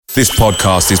This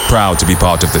podcast is proud to be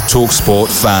part of the TalkSport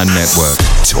Fan Network.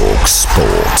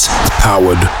 TalkSport.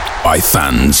 Powered by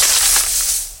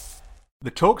fans.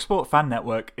 The TalkSport Fan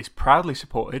Network is proudly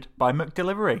supported by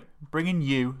McDelivery, bringing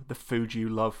you the food you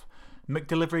love.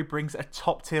 McDelivery brings a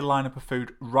top-tier lineup of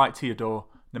food right to your door.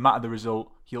 No matter the result,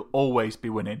 you'll always be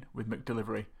winning with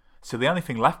McDelivery. So the only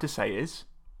thing left to say is,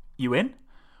 you in?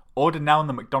 Order now on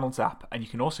the McDonald's app, and you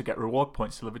can also get reward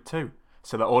points delivered too.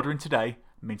 So that ordering today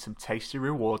means some tasty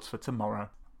rewards for tomorrow.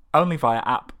 Only via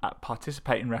app at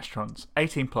participating restaurants.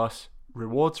 18 plus.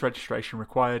 Rewards registration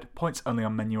required. Points only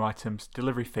on menu items.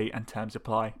 Delivery fee and terms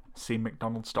apply. See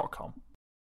mcdonalds.com.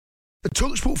 The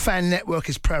TalkSport Fan Network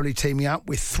is proudly teaming up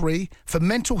with 3 for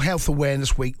Mental Health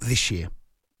Awareness Week this year.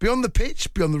 Beyond the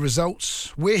pitch, beyond the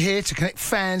results, we're here to connect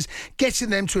fans,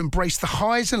 getting them to embrace the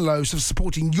highs and lows of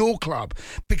supporting your club,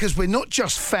 because we're not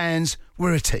just fans,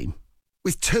 we're a team.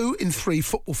 With 2 in 3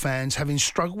 football fans having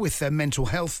struggled with their mental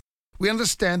health, we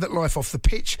understand that life off the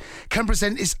pitch can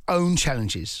present its own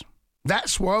challenges.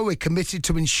 That's why we're committed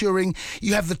to ensuring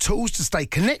you have the tools to stay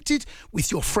connected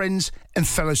with your friends and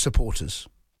fellow supporters.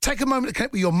 Take a moment to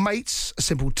connect with your mates. A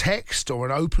simple text or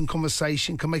an open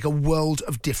conversation can make a world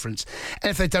of difference. And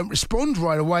if they don't respond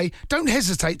right away, don't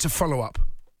hesitate to follow up.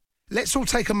 Let's all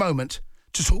take a moment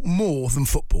to talk more than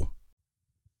football.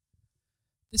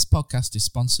 This podcast is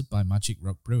sponsored by Magic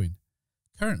Rock Brewing.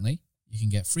 Currently, you can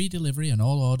get free delivery on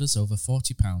all orders over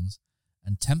 £40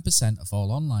 and 10% of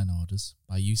all online orders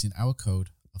by using our code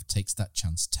of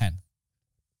TakesThatChance10.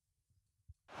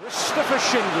 Christopher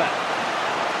Schindler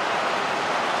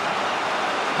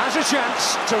has a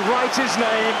chance to write his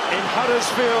name in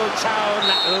Huddersfield Town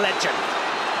legend.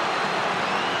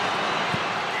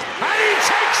 And he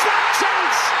takes that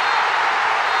chance!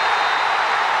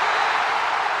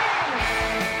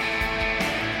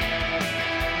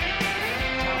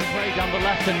 Down the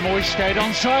left and Moyes stayed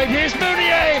onside. Here's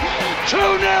Mounier.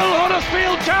 2-0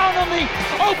 Huddersfield Town on the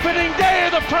opening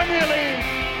day of the Premier League.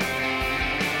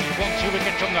 1-2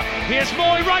 wicket from the. Here's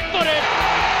Moy right-footed.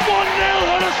 1-0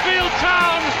 Huddersfield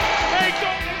Town.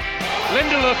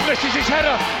 Lindelof misses his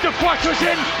header. De Quattro's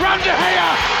in. Round De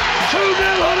Gea. 2-0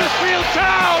 Huddersfield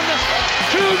Town.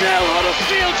 2-0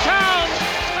 Huddersfield Town.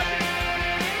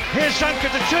 Here's Zanka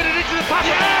to turn it into the pass.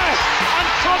 Yes! And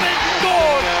Cummins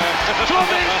scored!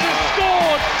 Cummins has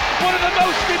scored one of the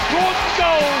most important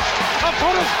goals of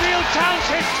Huddersfield Town's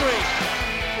history.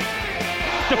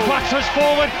 De Quattro's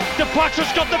forward. De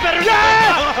Quattro's got the better.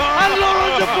 Yes! And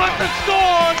Laurent De Quattro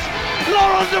scores!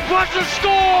 Laurent De Quattro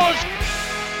scores!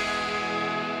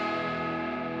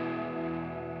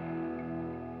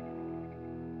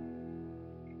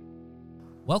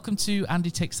 Welcome to Andy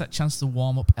Takes That Chance to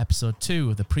Warm Up episode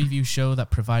 2, the preview show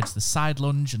that provides the side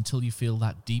lunge until you feel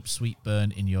that deep sweet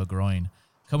burn in your groin.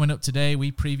 Coming up today,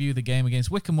 we preview the game against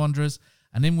Wycombe Wanderers,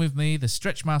 and in with me, the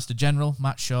Stretchmaster General,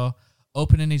 Matt Shaw.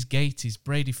 Opening his gate is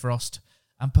Brady Frost,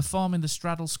 and performing the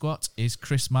straddle squat is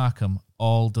Chris Markham,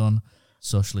 all done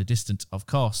socially distant, of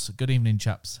course. Good evening,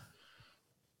 chaps.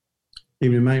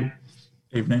 Evening, mate.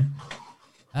 Evening.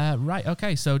 Right,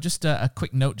 okay, so just a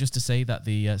quick note just to say that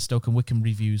the Stoke and Wycombe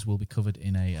reviews will be covered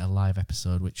in a live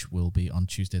episode, which will be on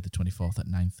Tuesday the 24th at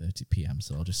 9:30pm.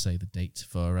 So I'll just say the date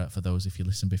for those if you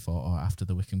listen before or after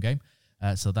the Wycombe game.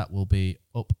 So that will be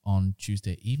up on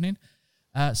Tuesday evening.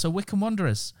 So Wycombe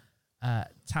Wanderers.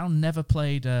 Town never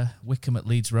played Wycombe at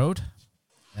Leeds Road.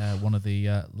 One of the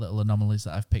little anomalies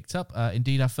that I've picked up.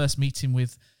 Indeed, our first meeting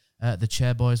with the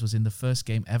Chairboys was in the first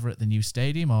game ever at the new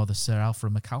stadium, or the Sir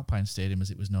Alfred McAlpine Stadium as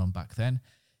it was known back then,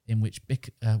 in which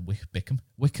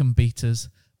Wycombe beat us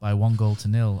by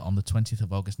 1-0 on the 20th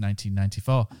of August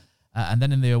 1994. And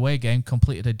then in the away game,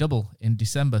 completed a double in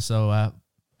December. So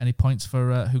any points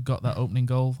for who got that opening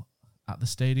goal at the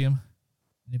stadium?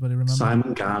 Anybody remember?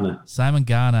 Simon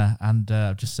Garner. And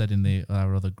I've just said in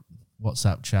our other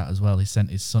WhatsApp chat as well, he sent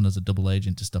his son as a double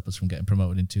agent to stop us from getting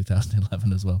promoted in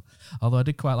 2011 as well. Although I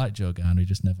did quite like Joe Garner, he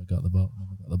just never got the ball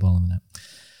in the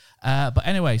net. But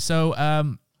anyway, so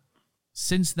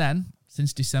since then,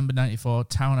 since December 94,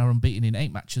 Town are unbeaten in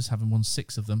 8 matches, having won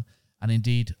 6 of them, and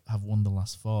indeed have won the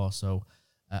last 4. So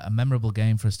a memorable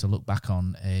game for us to look back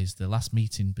on is the last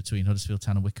meeting between Huddersfield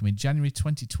Town and Wycombe in January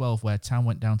 2012, where Town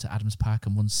went down to Adams Park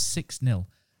and won 6-0,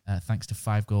 thanks to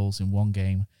 5 goals in one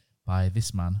game by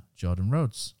this man, Jordan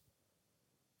Rhodes.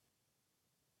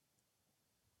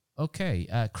 Okay,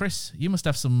 Chris, you must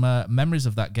have some memories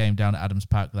of that game down at Adams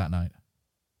Park that night.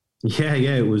 Yeah,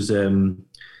 it was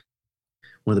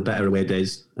one of the better away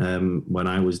days when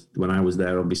I was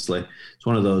there. Obviously, it's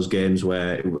one of those games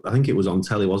where I think it was on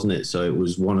telly, wasn't it? So it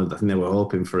was one of I think they were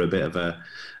hoping for a bit of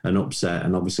an upset,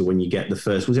 and obviously when you get the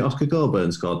first, was it Oscar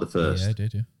Goulburn scored the first? Yeah, I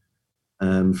did. Yeah.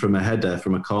 from a header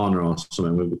from a corner or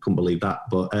something. We couldn't believe that.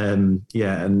 But and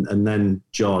then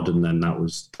Jordan, then that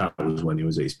was when he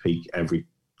was at his peak. Everything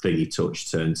he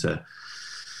touched turned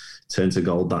to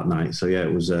gold that night. So yeah,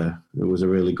 it was a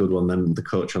really good one. Then the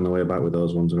coach on the way back with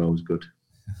those ones are always good.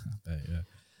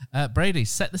 Brady,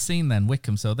 set the scene then.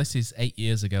 Wycombe. So this is 8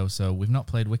 years ago. So we've not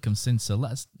played Wycombe since. So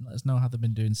let us know how they've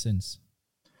been doing since.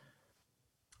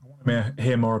 I want to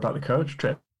hear more about the coach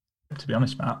trip, to be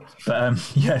honest, Matt. But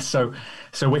so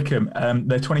Wycombe,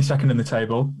 they're 22nd in the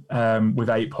table with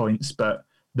 8 points, but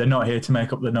they're not here to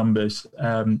make up the numbers.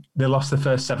 They lost the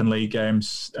first 7 league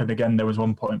games, and again, there was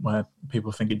one point where people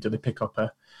were thinking, do they pick up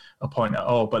a point at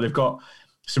all? But they've got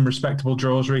some respectable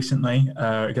draws recently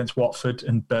against Watford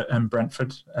and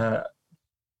Brentford,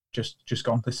 just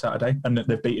gone this Saturday, and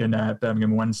they've beaten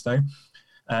Birmingham Wednesday.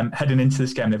 Heading into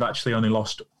this game, they've actually only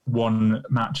lost 1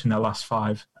 match in their last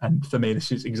 5, and for me,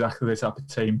 this is exactly the type of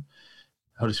team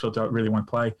Huddersfield don't really want to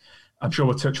play. I'm sure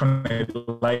we'll touch on it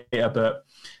later, but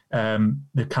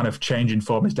the kind of change in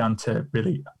form is down to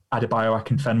really Adebayo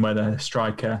Akinfenwa, their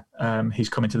striker. He's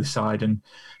come into the side and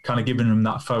kind of given them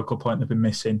that focal point they've been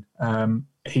missing.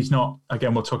 He's not,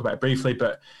 again, we'll talk about it briefly,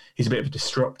 but he's a bit of a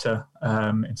disruptor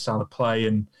in style of play,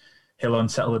 and he'll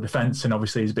unsettle the defence, and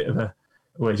obviously he's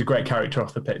he's a great character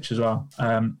off the pitch as well.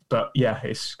 But yeah,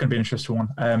 it's going to be an interesting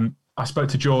one. I spoke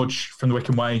to George from the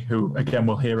Wycombe Way, who, again,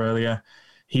 we'll hear earlier.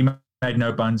 He made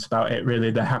no bones about it,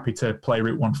 really. They're happy to play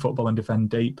Route 1 football and defend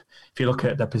deep. If you look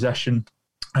at their possession,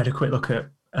 I had a quick look at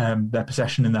their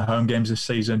possession in their home games this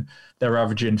season. They're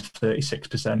averaging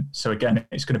 36%. So again,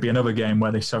 it's going to be another game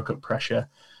where they soak up pressure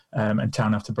and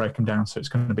Town have to break them down. So it's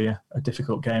going to be a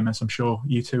difficult game, as I'm sure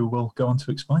you two will go on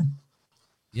to explain.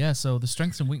 Yeah, so the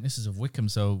strengths and weaknesses of Wycombe.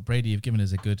 So Brady, you've given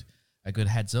us a good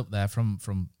heads up there.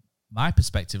 From my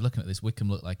perspective, looking at this, Wycombe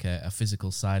look like a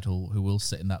physical side who will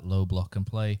sit in that low block and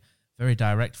play very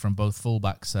direct from both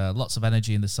fullbacks. Lots of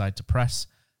energy in the side to press.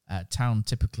 Town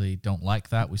typically don't like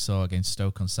that. We saw against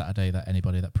Stoke on Saturday that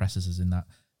anybody that presses is in that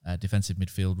defensive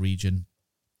midfield region.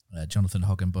 Jonathan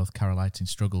Hogg and both Carol Eiting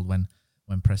struggled when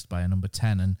pressed by a number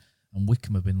 10, and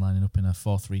Wycombe have been lining up in a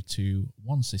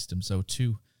 4-3-2-1 system. So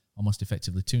almost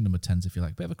effectively 2 number 10s, if you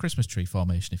like. Bit of a Christmas tree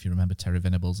formation, if you remember Terry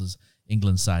Venables'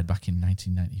 England side back in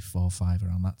 1994-5,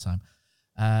 around that time.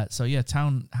 So yeah,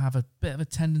 Town have a bit of a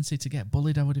tendency to get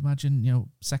bullied, I would imagine.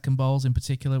 Second balls in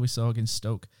particular, we saw against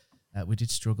Stoke. We did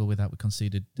struggle with that. We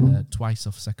conceded twice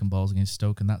off second balls against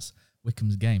Stoke, and that's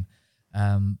Wycombe's game.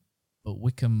 But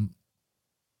Wycombe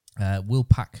will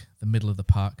pack the middle of the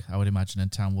park, I would imagine,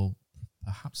 and Town will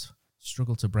perhaps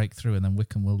struggle to break through, and then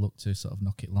Wycombe will look to sort of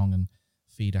knock it long and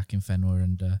feed Akinfenwa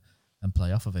and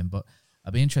play off of him. But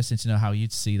I'd be interested to know how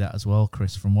you'd see that as well,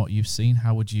 Chris, from what you've seen.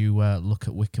 How would you look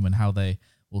at Wycombe and how they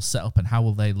will set up, and how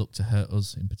will they look to hurt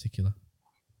us in particular?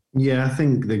 Yeah, I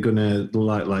think they're going to,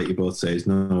 like you both say,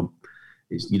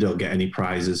 you don't get any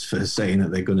prizes for saying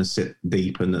that they're going to sit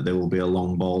deep and that there will be a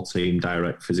long ball team,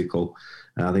 direct, physical.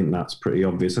 I think that's pretty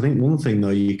obvious. I think one thing, though,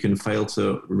 you can fail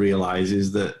to realise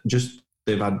is that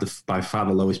they've had by far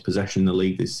the lowest possession in the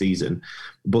league this season,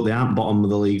 but they aren't bottom of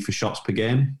the league for shots per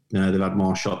game. They've had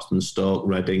more shots than Stoke,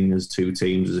 Reading as 2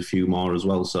 teams, there's a few more as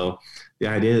well. So the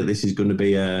idea that this is going to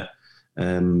be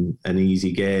an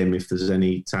easy game, if there's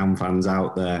any Town fans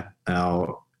out there,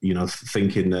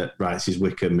 thinking that, right, this is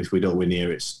Wycombe, if we don't win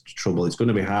here, it's trouble. It's going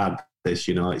to be hard, this,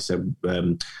 like I said,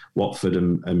 Watford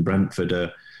and Brentford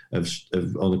have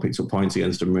only picked up points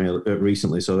against them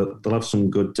recently, so they'll have some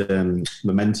good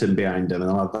momentum behind them, and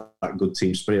they'll have that good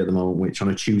team spirit at the moment, which on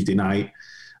a Tuesday night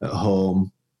at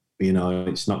home,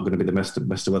 it's not going to be the best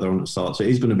of weather on the start, so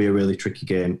it is going to be a really tricky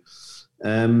game.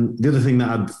 The other thing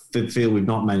that I feel we've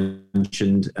not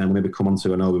mentioned, and maybe come on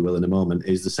to, I know we will in a moment,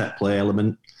 is the set play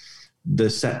element.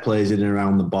 The set plays in and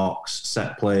around the box,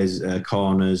 set plays,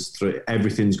 corners,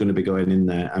 everything's going to be going in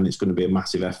there, and it's going to be a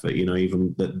massive effort.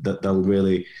 Even that they'll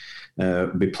really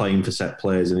be playing for set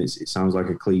plays, and it sounds like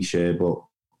a cliche,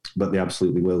 but they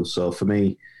absolutely will. So for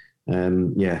me,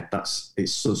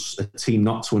 it's just a team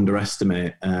not to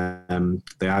underestimate. They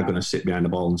are going to sit behind the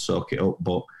ball and soak it up.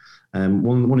 But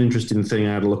one interesting thing,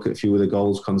 I had a look at a few of the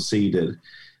goals conceded.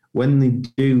 When they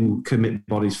do commit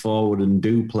bodies forward and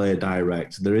do play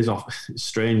direct, there is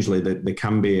strangely that they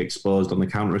can be exposed on the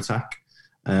counter-attack.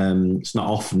 It's not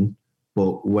often,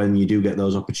 but when you do get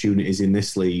those opportunities in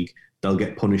this league, they'll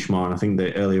get punished more. And I think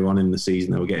that earlier on in the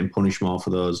season, they were getting punished more for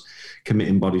those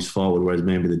committing bodies forward, whereas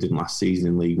maybe they didn't last season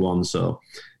in League One. So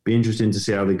be interesting to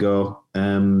see how they go.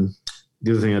 The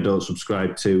other thing I don't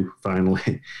subscribe to,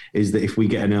 finally, is that if we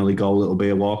get an early goal, it'll be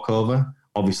a walkover.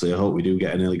 Obviously, I hope we do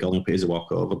get an early goal. I hope it is a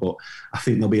walkover, but I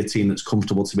think there'll be a team that's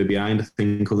comfortable to be behind. I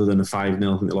think other than a 5-0,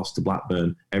 I think they lost to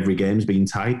Blackburn, every game's been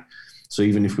tight. So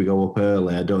even if we go up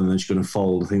early, I don't think they're just going to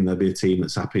fold. I think there'll be a team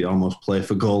that's happy to almost play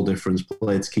for goal difference,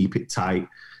 play to keep it tight,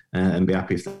 and be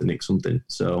happy if they nick something.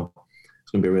 So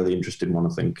it's going to be a really interesting one, I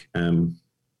think.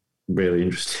 Really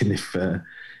interesting if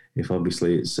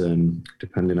obviously it's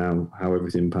depending how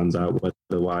everything pans out,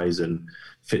 weather-wise and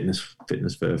fitness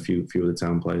for a few of the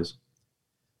town players.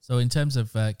 So in terms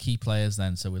of key players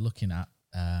then, so we're looking at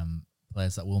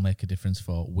players that will make a difference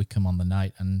for Wycombe on the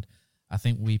night, and I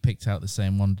think we picked out the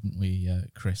same one, didn't we,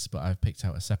 Chris? But I've picked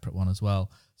out a separate one as well.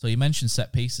 So you mentioned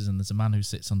set pieces, and there's a man who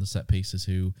sits on the set pieces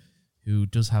who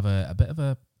does have a bit of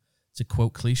a, to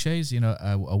quote cliches,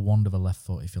 a wand of a left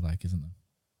foot, if you like, isn't there?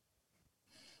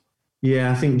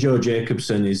 Yeah, I think Joe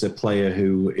Jacobson is a player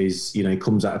who is, he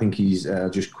comes out, I think he's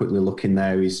just quickly looking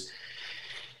there, he's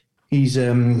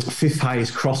fifth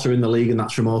highest crosser in the league, and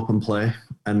that's from open play.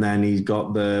 And then he's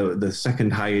got the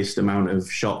second highest amount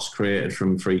of shots created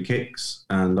from free kicks,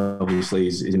 and obviously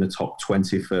he's in the top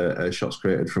 20 for shots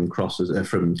created from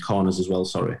from corners as well.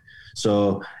 Sorry.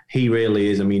 So he really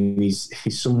is. I mean, he's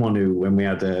someone who, when we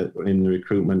had in the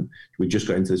recruitment, we just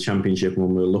got into the Championship, and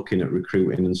when we were looking at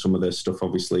recruiting and some of this stuff,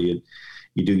 obviously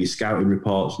you do your scouting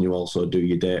reports and you also do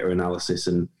your data analysis,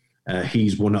 and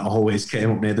he's one that always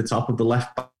came up near the top of the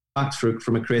left backs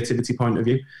from a creativity point of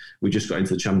view. We just got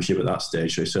into the Championship at that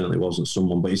stage, so he certainly wasn't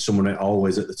someone, but he's someone that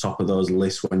always at the top of those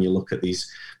lists when you look at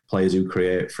these players who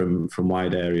create from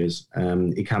wide areas.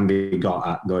 He can be got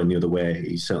at going the other way.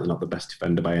 He's certainly not the best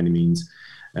defender by any means,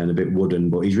 and a bit wooden,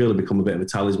 but he's really become a bit of a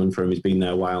talisman for him. He's been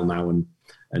there a while now, and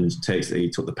he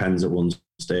took the pens at one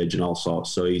stage and all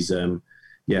sorts. So he's going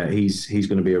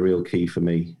to be a real key for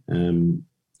me,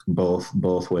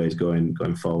 both ways, going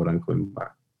forward and coming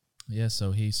back. Yeah,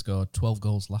 so he scored 12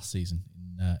 goals last season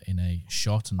in a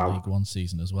shortened League One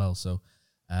season as well. So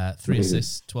 3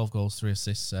 assists, 12 goals, 3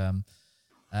 assists.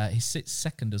 He sits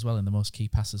second as well in the most key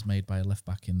passes made by a left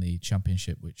back in the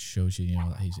Championship, which shows you,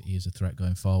 that he is a threat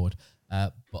going forward.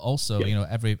 But also,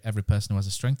 every person who has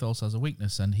a strength also has a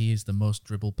weakness, and he is the most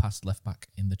dribble past left back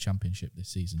in the Championship this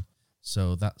season.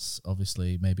 So that's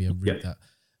obviously maybe a route that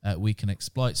we can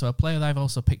exploit. So a player that I've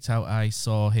also picked out, I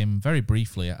saw him very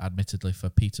briefly, admittedly, for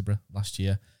Peterborough last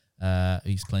year.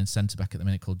 He's playing centre-back at the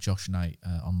minute, called Josh Knight,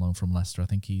 on loan from Leicester. I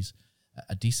think he's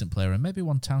a decent player, and maybe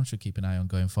one Town should keep an eye on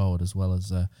going forward, as well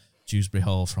as Dewsbury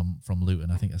Hall from Luton.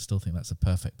 I still think that's a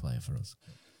perfect player for us.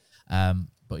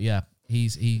 But yeah,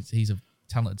 he's a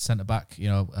talented centre-back,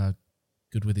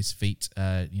 good with his feet,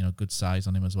 good size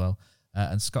on him as well.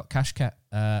 And Scott Cashcat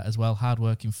as well,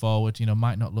 hard-working forward,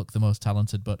 might not look the most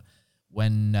talented, but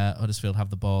when Huddersfield have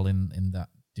the ball in that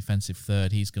defensive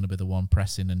third, he's going to be the one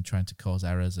pressing and trying to cause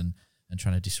errors and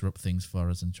trying to disrupt things for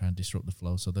us and try and disrupt the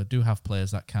flow. So they do have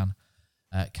players that can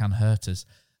hurt us.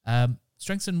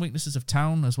 Strengths and weaknesses of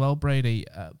Town as well, Brady.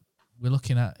 We're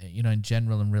looking at, in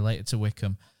general and related to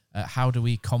Wycombe, how do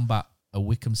we combat a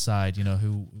Wycombe side,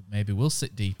 who maybe will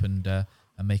sit deep and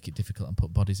make it difficult and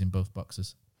put bodies in both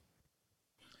boxes?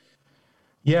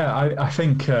 Yeah, I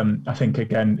think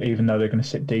again, even though they're going to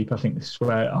sit deep, I think this is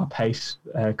where our pace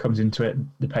comes into it,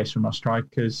 the pace from our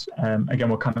strikers. Again,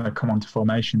 we'll kind of come on to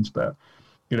formations, but,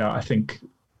 I think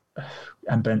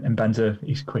Mbenza,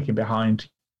 he's quick in behind,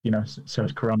 so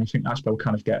is Karam. I think that's where we'll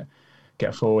kind of get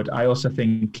forward. I also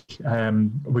think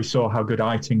we saw how good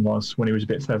Eiting was when he was a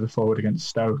bit further forward against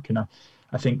Stoke, and I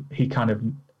think he kind of,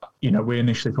 we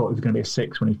initially thought it was going to be a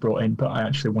 6 when he's brought in, but I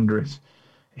actually wonder if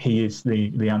he is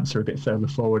the answer a bit further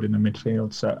forward in the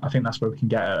midfield. So I think that's where we can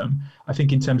get at him. I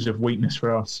think in terms of weakness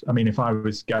for us, I mean, if I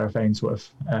was Gareth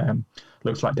Ainsworth,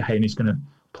 looks like Dehaney's going to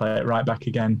play it right back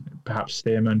again, perhaps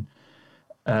Stearman.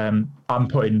 I'm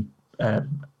putting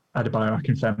Adebayo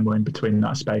Akinfenwa in between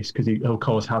that space because he'll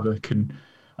cause havoc, and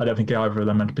I don't think either of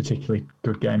them had particularly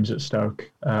good games at Stoke.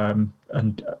 I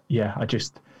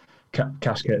just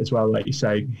Casket as well, like you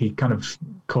say, he kind of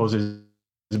causes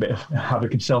a bit of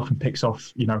havoc himself and picks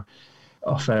off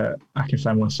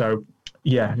Akinfenwa. So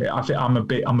yeah, I think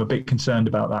I'm a bit concerned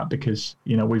about that because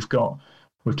we've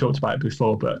talked about it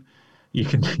before, but you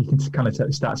can kind of take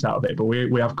the stats out of it. But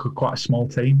we have quite a small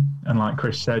team, and like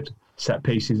Chris said, set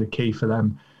pieces are key for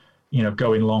them.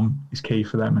 Going long is key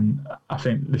for them, and I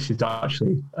think this is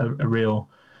actually a real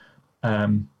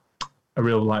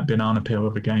like banana peel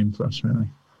of a game for us, really.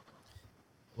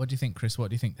 What do you think, Chris? What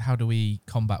do you think? How do we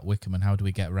combat Wycombe, and how do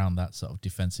we get around that sort of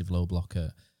defensive low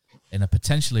blocker in a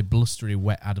potentially blustery,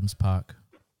 wet Adams Park?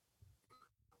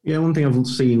 Yeah, one thing I've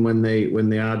seen when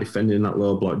they are defending that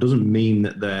low block doesn't mean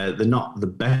that they're not the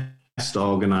best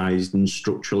organised and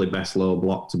structurally best low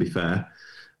block. To be fair,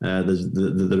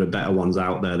 There are better ones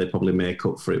out there. They probably make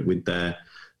up for it with their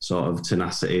sort of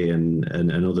tenacity and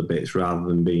other bits, rather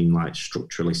than being like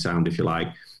structurally sound, if you like.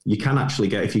 You can actually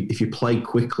get, if you play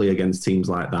quickly against teams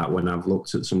like that, when I've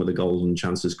looked at some of the goals and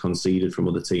chances conceded from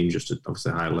other teams, just at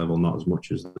obviously a higher level, not as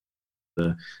much as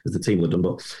the team will have done,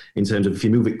 but in terms of if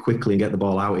you move it quickly and get the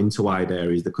ball out into wide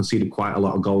areas, they've conceded quite a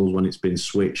lot of goals when it's been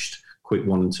switched, quick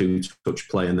 1 and 2 touch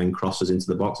play and then crosses into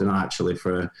the box. And actually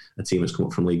for a team that's come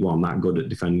up from League One, that good at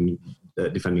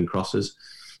defending crosses.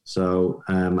 So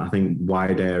I think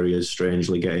wide areas,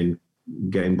 strangely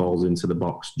getting balls into the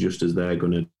box just as they're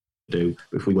going to do.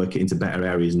 If we work it into better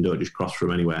areas and don't just cross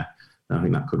from anywhere, I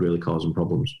think that could really cause some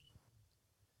problems.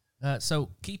 So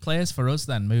key players for us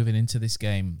then moving into this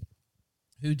game.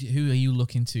 Who are you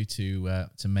looking to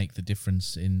make the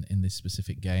difference in this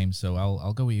specific game? So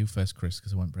I'll go with you first, Chris,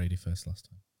 because I went Brady first last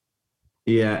time.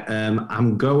 Yeah,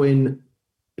 I'm going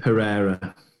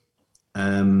Pereira,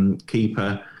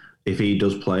 keeper. If he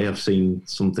does play, I've seen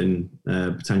something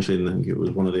potentially. I think it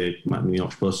was one of the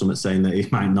Yorkshire Post Summit saying that he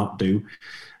might not do.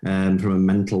 From a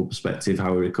mental perspective,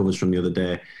 how he recovers from the other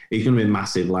day, he's going to be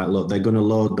massive. Like, look, they're going to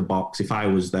load the box. If I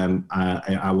was them,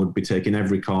 I would be taking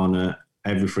every corner,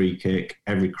 every free kick,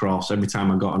 every cross. Every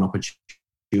time I got an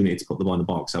opportunity to put the ball in the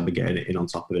box, I'd be getting it in on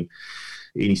top of him.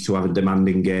 He needs to have a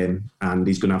demanding game, and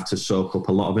he's going to have to soak up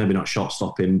a lot of, maybe not shot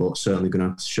stopping, but certainly going to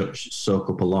have to soak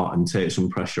up a lot and take some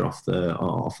pressure off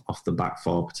the back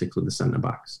four, particularly the centre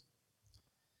backs.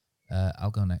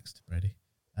 I'll go next, Brady.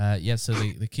 So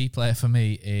the key player for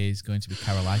me is going to be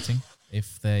Carol Lighting.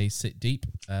 If they sit deep,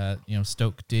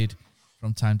 Stoke did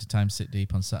from time to time sit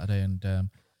deep on Saturday, and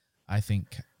I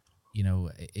think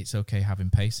it's okay having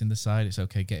pace in the side. It's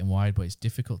okay getting wide, but it's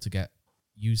difficult to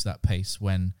use that pace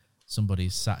when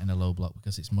somebody's sat in a low block,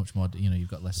 because it's much more, you've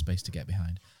got less space to get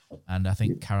behind. And I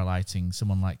think Carol Lighting,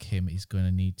 someone like him, is going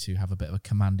to need to have a bit of a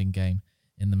commanding game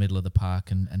in the middle of the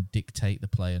park and dictate the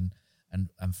play and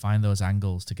find those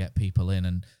angles to get people in.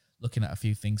 And looking at a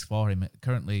few things for him,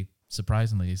 currently,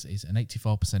 surprisingly, is an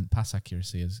 84% pass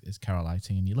accuracy is Carol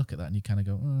Lighting. And you look at that and you kind of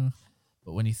go,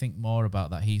 But when you think more about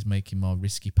that, he's making more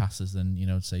risky passes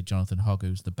than, say, Jonathan Hogg,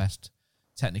 who's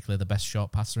technically the best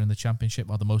short passer in the Championship,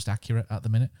 or the most accurate at the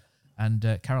minute.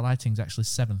 And Carol Lighting's actually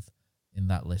 7th in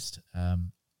that list.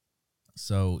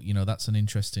 So that's an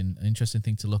interesting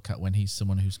thing to look at when he's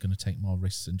someone who's going to take more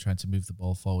risks and trying to move the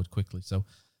ball forward quickly. So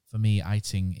for me,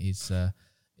 Eiting is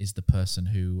the person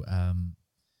who I'm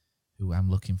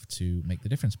looking for to make the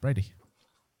difference. Brady.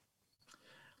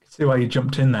 I can see why you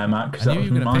jumped in there, Matt. I knew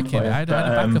you were going to pick him. I had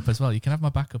a backup as well. You can have my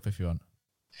backup if you want.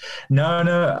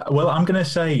 No. Well, I'm going to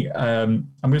say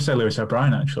Lewis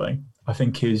O'Brien. Actually, I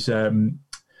think his.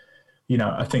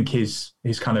 I think his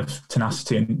kind of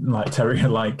tenacity and terrier,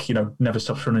 never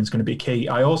stops running is going to be key.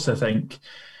 I also think,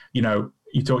 you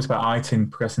talked about Eiting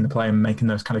progressing the play and making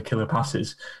those kind of killer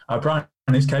passes. Brian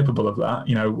is capable of that.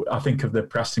 I think of the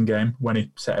Preston game when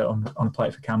he set it on a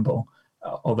plate for Campbell,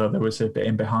 although there was a bit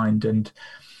in behind, and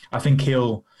I think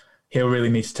he'll really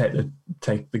need to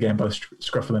take the game by the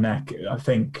scruff of the neck. I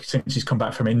think since he's come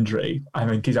back from injury, I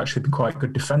think he's actually been quite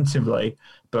good defensively,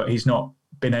 but he's not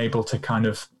been able to kind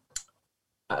of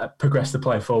progress the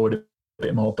play forward a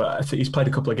bit more. But I think he's played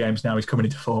a couple of games now. He's coming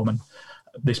into form, and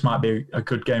this might be a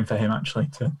good game for him actually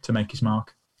to make his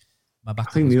mark. I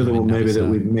think the other one maybe that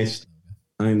we've missed.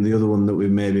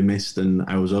 And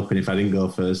I was hoping if I didn't go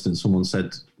first and someone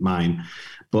said mine,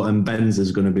 but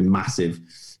Benza's going to be massive.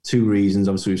 2 reasons.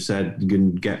 Obviously, we've said you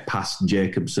can get past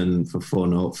Jacobson for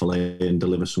fun, hopefully, and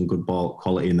deliver some good ball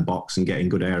quality in the box and get in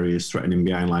good areas, threatening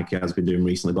behind like he has been doing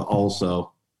recently, but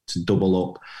also to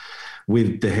double up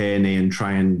with Dehaney and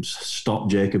try and stop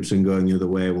Jacobson going the other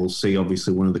way. We'll see,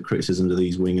 obviously, one of the criticisms of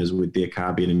these wingers with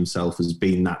Diakabi and himself has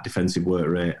been that defensive work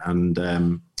rate.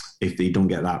 And if they don't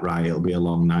get that right, it'll be a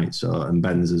long night. And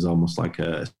Benz is almost like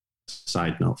a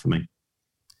side note for me.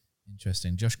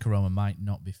 Interesting. Josh Koroma might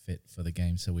not be fit for the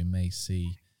game, so we may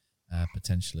see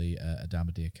potentially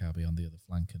Adama Diakabi on the other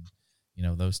flank. And,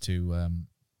 those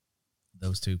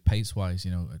two pace-wise,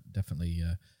 definitely...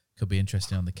 could be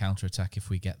interesting on the counter-attack if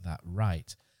we get that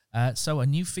right. So a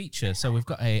new feature. So we've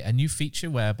got a new feature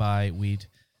whereby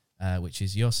which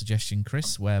is your suggestion,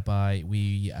 Chris, whereby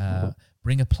we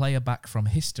bring a player back from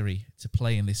history to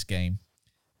play in this game.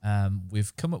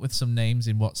 We've come up with some names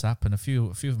in WhatsApp, and a few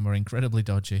of them are incredibly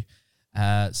dodgy.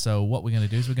 So what we're going to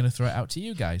do is we're going to throw it out to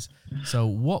you guys. So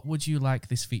what would you like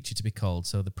this feature to be called?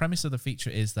 So the premise of the feature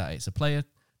is that it's a player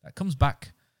that comes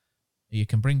back, you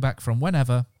can bring back from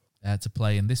whenever, to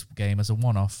play in this game as a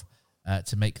one-off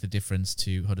to make the difference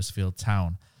to Huddersfield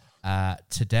Town.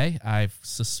 Today,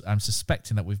 I'm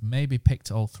suspecting that we've maybe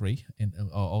picked all three,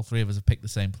 or all three of us have picked the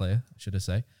same player, should I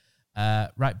say.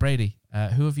 Right, Brady,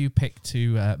 who have you picked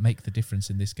to make the difference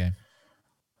in this game?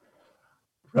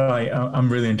 Right,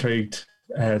 I'm really intrigued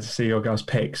to see your guys'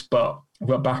 picks, but I've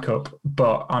got backup.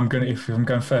 But if I'm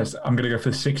going first, I'm going to go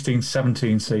for the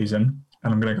 16-17 season,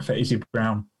 and I'm going to go for Izzy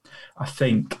Brown. I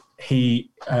think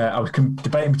I was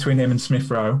debating between him and Smith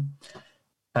Rowe,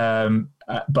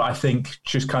 but I think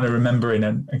just kind of remembering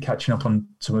and catching up on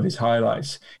some of his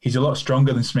highlights, he's a lot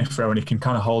stronger than Smith Rowe, and he can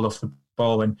kind of hold off the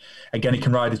ball. And again, he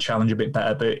can ride a challenge a bit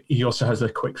better, but he also has the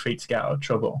quick feet to get out of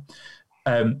trouble.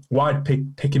 Why I'd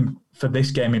pick him for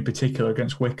this game in particular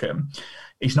against Wycombe,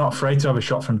 he's not afraid to have a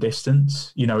shot from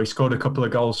distance. You know, he scored a couple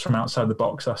of goals from outside the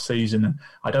box last season, and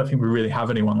I don't think we really have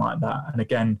anyone like that. And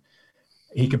again,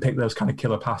 he can pick those kind of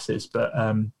killer passes, but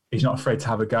he's not afraid to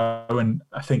have a go. And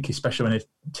I think especially when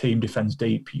a team defends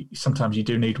deep, sometimes you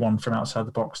do need one from outside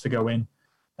the box to go in.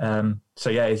 So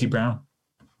yeah, Izzy Brown.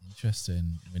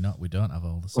 Interesting. We don't have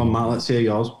all the same. Well, Matt, let's hear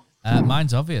yours.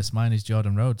 Mine's obvious. Mine is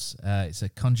Jordan Rhodes. It's a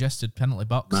congested penalty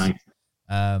box. Nice.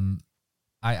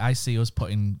 I see us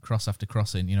putting cross after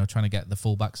cross in, trying to get the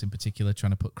fullbacks in particular,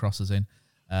 trying to put crosses in.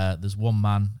 There's one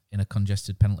man in a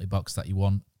congested penalty box that you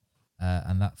want,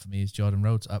 and that for me is Jordan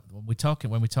Rhodes. When we talk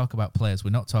about players,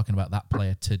 we're not talking about that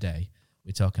player today.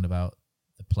 We're talking about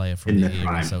the player from the era.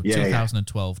 Prime. So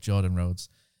 2012, Jordan Rhodes.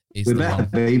 We better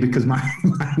be, because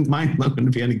mine's not going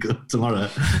to be any good tomorrow.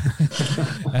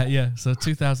 So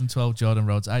 2012 Jordan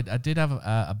Rhodes. I did have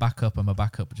a backup, and my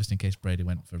backup, just in case Brady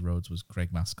went for Rhodes, was Craig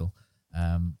Maskell.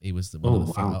 He was one of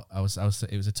the. Wow.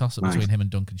 It was a toss up between him and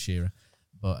Duncan Shearer,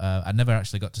 but I never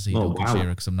actually got to see Duncan Shearer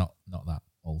because I'm not that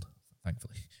old,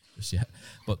 thankfully, just yet.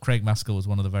 But Craig Maskell was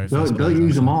one of the very first. Don't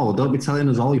use them all. Don't be telling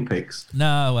us all your picks.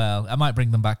 No, well, I might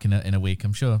bring them back in a week.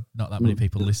 I'm sure not that many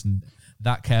people listen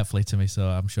that carefully to me, so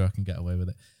I'm sure I can get away with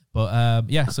it. But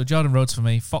so Jordan Rhodes for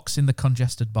me. Fox in the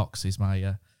congested box is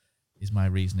my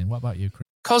reasoning. What about you, Chris?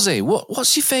 Cozzy,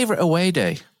 what's your favourite away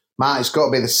day? Matt, it's got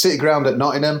to be the City Ground at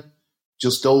Nottingham.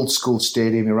 Just old school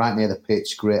stadium, you're right near the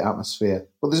pitch, great atmosphere.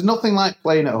 But there's nothing like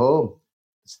playing at home.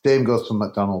 The same goes for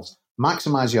McDonald's.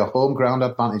 Maximise your home ground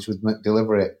advantage with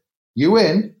McDelivery. You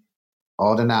in?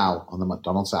 Order now on the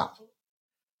McDonald's app.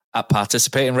 At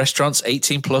participating restaurants,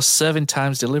 18 plus, serving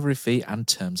times, delivery fee and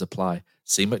terms apply.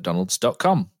 See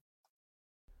mcdonalds.com.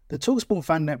 The TalkSport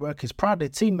Fan Network is proudly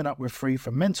teaming up with Free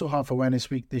for Mental Health Awareness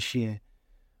Week this year.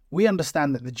 We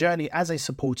understand that the journey as a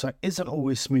supporter isn't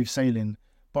always smooth sailing,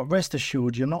 but rest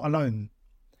assured you're not alone.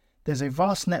 There's a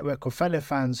vast network of fellow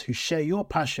fans who share your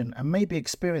passion and may be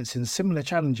experiencing similar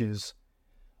challenges.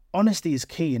 Honesty is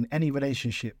key in any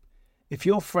relationship. If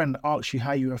your friend asks you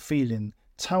how you are feeling,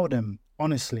 tell them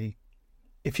honestly.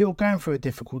 If you're going through a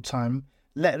difficult time,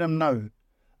 let them know.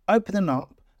 Opening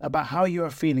up about how you are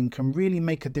feeling can really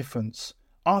make a difference.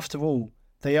 After all,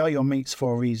 they are your mates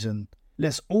for a reason.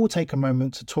 Let's all take a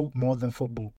moment to talk more than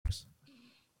football.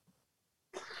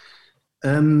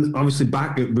 Obviously,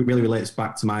 it really relates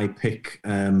back to my pick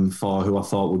for who I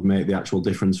thought would make the actual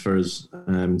difference for us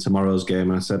tomorrow's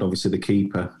game. And I said, obviously, the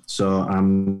keeper. So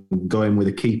I'm going with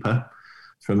a keeper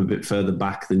from a bit further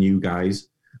back than you guys.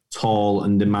 Tall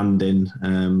and demanding,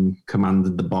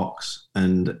 commanded the box,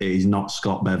 and it is not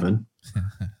Scott Bevan.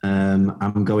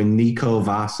 I'm going Nico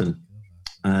Varson.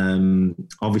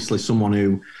 Obviously, someone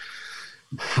who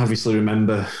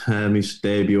remember his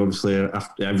debut. Obviously,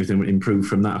 after everything improved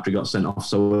from that after he got sent off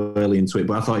so early into it.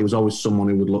 But I thought he was always someone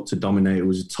who would look to dominate. He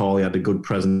was tall. He had a good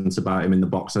presence about him in the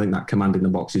box. I think that commanding the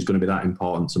box is going to be that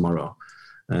important tomorrow.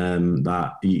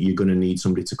 That you're going to need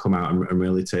somebody to come out and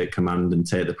really take command and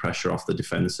take the pressure off the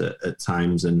defence at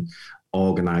times and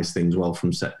organise things well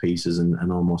from set pieces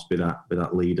and almost be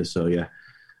that leader. So yeah,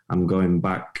 I'm going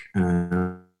back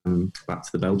to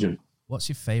the Belgian. What's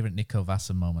your favourite Nico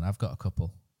Vaesen moment? I've got a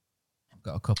couple.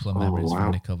 Of memories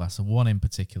from Nico Vaesen. One in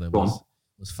particular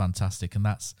was fantastic, and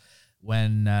that's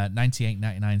when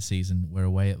 98-99 season we're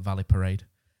away at Valley Parade,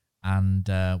 and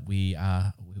we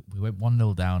went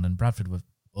 1-0 down, and Bradford were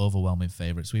overwhelming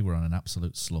favourites. We were on an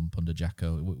absolute slump under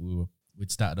Jacko.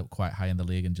 We'd started up quite high in the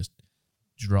league and just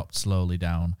dropped slowly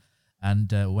down,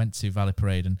 and went to Valley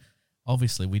Parade, and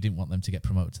obviously we didn't want them to get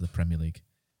promoted to the Premier League,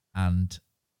 and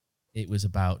it was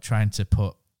about trying to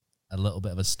put a little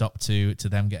bit of a stop to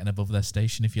them getting above their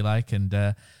station, if you like. And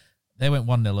they went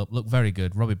 1-0 up, looked very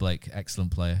good. Robbie Blake,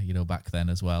 excellent player, back then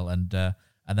as well. And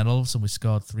then all of a sudden we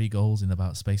scored 3 goals in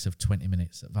about space of 20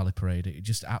 minutes at Valley Parade. It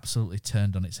just absolutely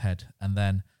turned on its head. And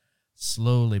then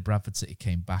slowly Bradford City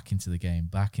came back into the game.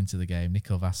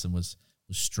 Nico Vaesen was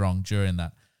strong during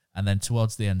that. And then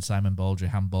towards the end, Simon Baldry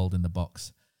handballed in the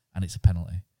box, and it's a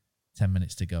penalty. 10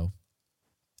 minutes to go.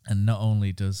 And not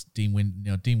only does Dean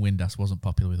Windass wasn't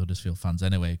popular with Huddersfield fans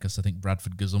anyway, because I think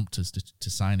Bradford gazumped us to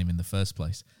sign him in the first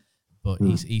place. But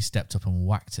he stepped up and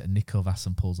whacked it, and Nico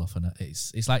Vassen pulls off. And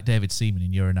it's like David Seaman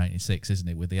in Euro 96, isn't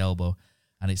it, with the elbow?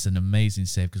 And it's an amazing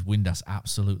save because Windass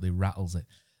absolutely rattles it.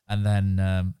 And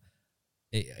then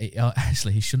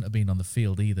actually, he shouldn't have been on the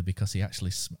field either because he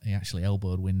actually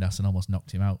elbowed Windass and almost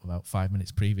knocked him out about 5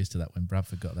 minutes previous to that when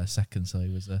Bradford got their second. So he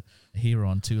was a hero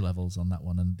on 2 levels on that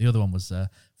one. And the other one was,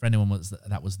 for anyone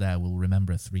that was there, will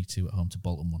remember a 3-2 at home to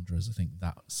Bolton Wanderers. I think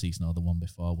that season or the one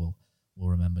before will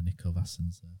remember Nico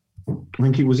Vassen's. I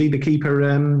think he was the keeper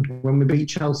when we beat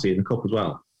Chelsea in the cup as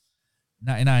well.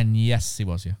 99, yes, he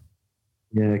was, yeah.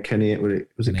 Yeah, Kenny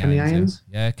Irons?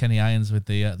 Yeah, Kenny Irons with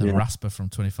the rasper from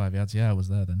 25 yards. Yeah, I was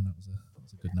there then. That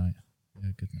was a good night.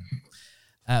 Yeah, good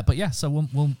night. But yeah, so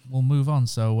we'll move on.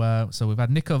 So we've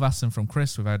had Nico Vassen from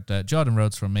Chris, we've had Jordan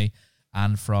Rhodes from me,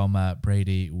 and from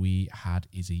Brady we had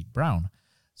Izzy Brown.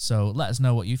 So let us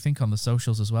know what you think on the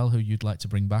socials as well, who you'd like to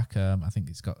bring back. I think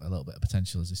it's got a little bit of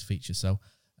potential as this feature. So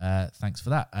thanks for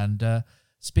that. And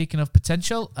speaking of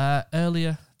potential,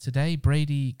 earlier today,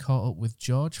 Brady caught up with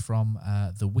George from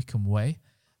the Wycombe Way,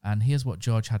 and here's what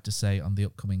George had to say on the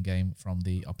upcoming game from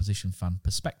the opposition fan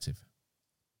perspective.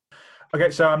 Okay,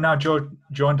 so I'm now joined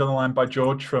on the line by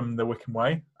George from the Wycombe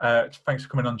Way. Thanks for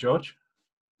coming on, George.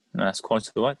 No, that's quite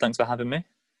all right. Thanks for having me.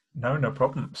 No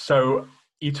problem. So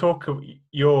you talk of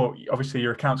your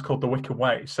account's called the Wycombe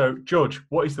Way. So George,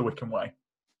 what is the Wycombe Way?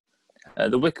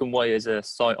 The Wycombe Way is a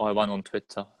site I run on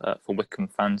Twitter for Wycombe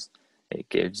fans. It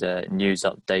gives news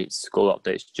updates, score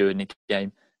updates during the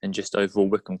game, and just overall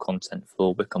Wycombe content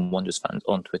for Wycombe Wanderers fans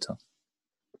on Twitter.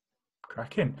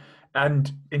 Cracking.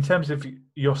 And in terms of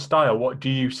your style, what do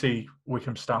you see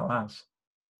Wycombe style as?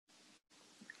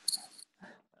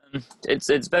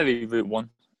 It's very Route 1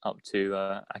 up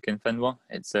to Akinfenwa.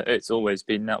 It's always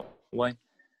been that way.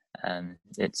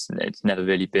 It's never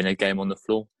really been a game on the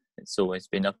floor. It's always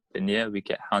been up in the air. We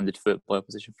get handed for it by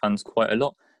opposition fans quite a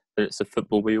lot, but it's a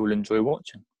football we all enjoy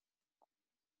watching.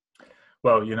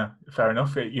 Well, fair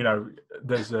enough.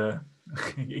 There's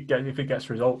if it gets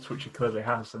results, which it clearly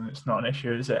has, then it's not an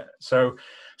issue, is it? So,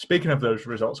 speaking of those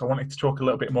results, I wanted to talk a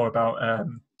little bit more about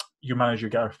your manager,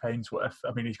 Gareth Ainsworth.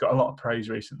 I mean, he's got a lot of praise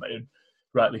recently, and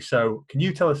rightly so. Can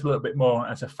you tell us a little bit more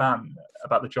as a fan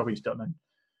about the job he's done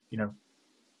and,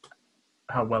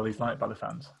 how well he's liked by the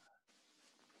fans?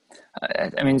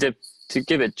 I mean, to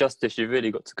give it justice, you've really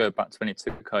got to go back to when he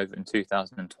took over in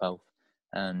 2012.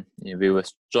 We were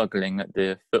struggling at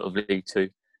the foot of League Two,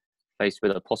 faced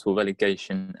with a possible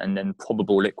relegation and then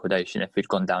probable liquidation if we'd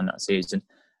gone down that season.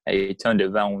 He turned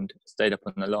it around, stayed up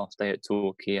on the last day at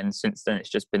Torquay, and since then it's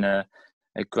just been a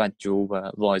gradual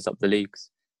rise up the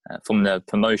leagues. From the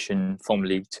promotion from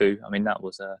League Two, I mean, that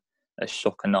was a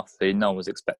shock enough. No one was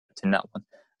expecting that one.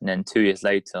 And then 2 years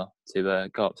later to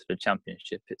go up to the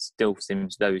Championship, it still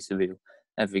seems very surreal.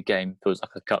 Every game feels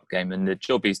like a cup game, and the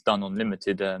job he's done on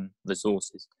limited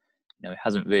resources. He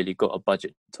hasn't really got a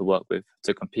budget to work with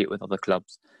to compete with other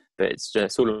clubs, but it's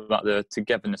just all about the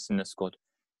togetherness in the squad.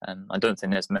 I don't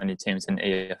think there's many teams in the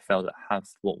EFL that have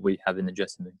what we have in the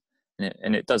dressing room,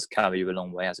 and it does carry you a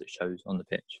long way as it shows on the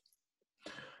pitch.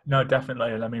 No,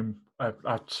 definitely. And I mean,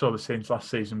 I saw the scenes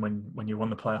last season when you won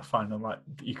the playoff final. Like,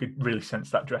 you could really sense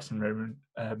that dressing room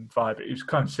vibe. It was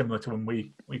kind of similar to when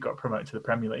we got promoted to the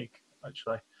Premier League,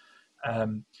 actually.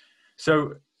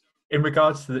 So, in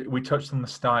regards to we touched on the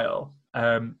style.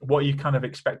 What are you kind of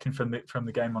expecting from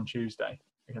the game on Tuesday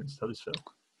against Huddersfield?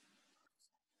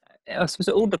 I suppose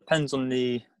it all depends on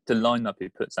the lineup he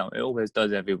puts out. It always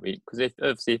does every week, because if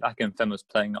Akinfenwa's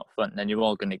playing up front, then you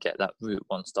are going to get that Route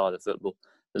 1 style of football.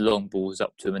 The long balls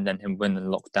up to him and then him winning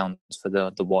lockdowns for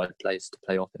the wide plays to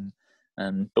play off him.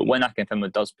 But when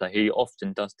Akinfenwa does play, he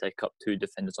often does take up 2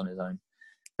 defenders on his own,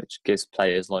 which gives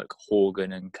players like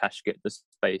Horgan and Kashket the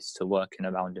space to work in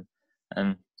around him.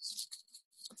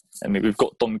 I mean, we've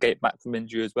got Dom Gate back from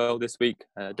injury as well this week,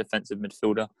 defensive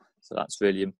midfielder. So that's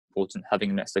really important,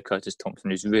 having next to Curtis Thompson,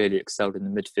 who's really excelled in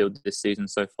the midfield this season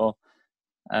so far.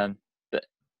 But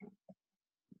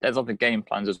there's other game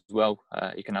plans as well.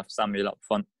 You can have Samuel up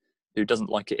front, who doesn't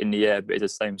like it in the air, but is the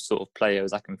same sort of player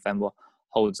as Akinfenwa,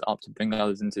 holds it up to bring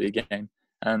others into the game.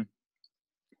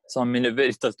 So, I mean, it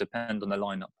really does depend on the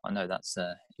lineup. I know that's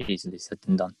easily said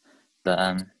and done.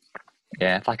 But,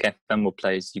 if Akinfenwa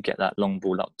plays, you get that long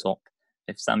ball up top.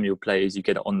 If Samuel plays, you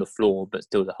get it on the floor, but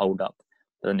still the hold up.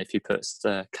 But then if you put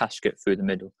Kashket through the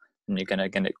middle, then you're going to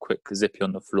get it quick, zippy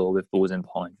on the floor with balls in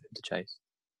behind to chase.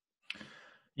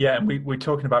 Yeah, and we're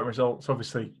talking about results.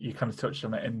 Obviously, you kind of touched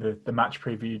on it in the match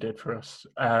preview you did for us.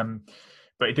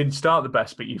 But but it didn't start the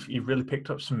best. But you've really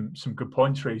picked up some good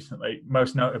points recently,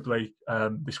 most notably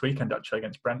this weekend actually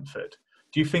against Brentford.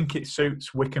 Do you think it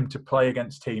suits Wycombe to play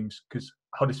against teams, because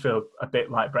Huddersfield, a bit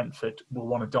like Brentford, will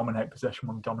want to dominate possession,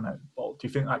 want to dominate the ball? Do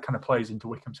you think that kind of plays into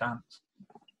Wycombe's hands?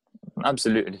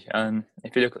 Absolutely.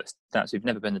 If you look at the stats, we've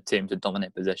never been a team to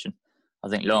dominate possession. I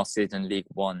think last season, League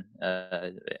One,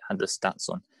 it had the stats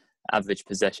on average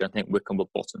possession. I think Wycombe were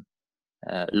bottom.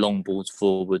 Long balls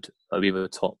forward, we were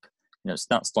top.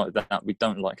 Stats like that, we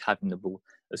don't like having the ball.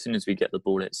 As soon as we get the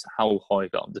ball, it's how high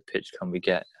up the pitch can we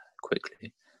get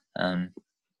quickly.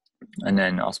 And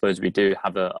then I suppose we do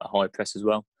have a high press as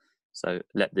well. So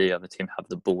let the other team have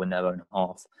the ball in their own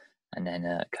half. And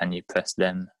then can you press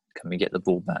them? Can we get the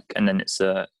ball back? And then it's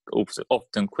also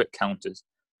often quick counters,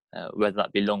 whether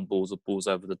that be long balls or balls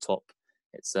over the top.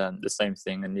 It's the same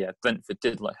thing. And yeah, Brentford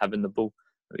did like having the ball.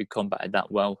 We combated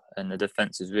that well. And the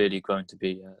defence has really grown to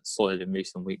be solid in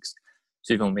recent weeks.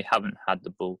 So even when we haven't had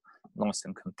the ball, nice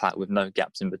and compact with no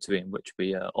gaps in between, which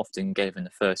we often gave in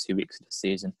the first few weeks of the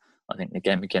season. I think the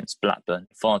game against Blackburn,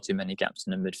 far too many gaps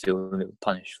in the midfield, and we were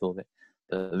punished for it.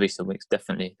 The recent weeks,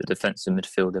 definitely the defensive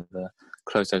midfield have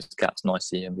closed those gaps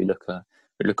nicely, and we look a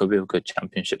real good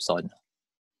Championship side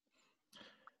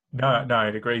now. No,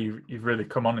 I'd agree. You've really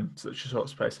come on in such a short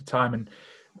space of time, and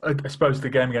I suppose the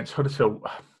game against Huddersfield.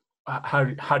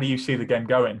 How do you see the game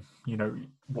going?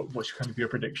 What's kind of your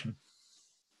prediction?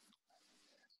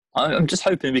 I'm just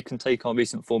hoping we can take our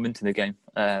recent form into the game.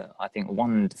 I think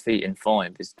 1 defeat in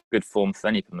 5 is good form for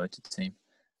any promoted team,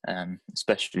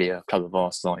 especially a club of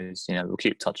our size. We'll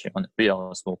keep touching on it. We are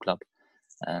a small club.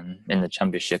 In the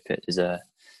Championship, it's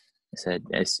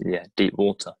deep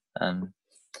water.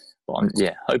 But I'm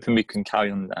hoping we can carry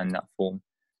on in that form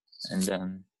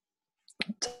and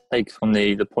take from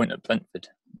the point at Brentford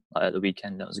at the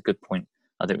weekend. That was a good point.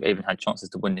 I think we even had chances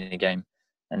to win the game.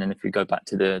 And then if we go back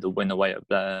to the win away at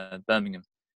Birmingham,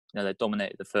 they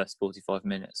dominated the first 45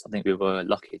 minutes. I think we were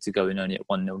lucky to go in only at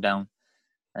 1-0 down.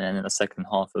 And then in the second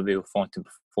half, a real fighting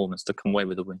performance to come away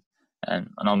with a win. And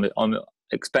I'm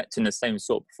expecting the same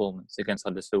sort of performance against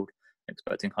Huddersfield,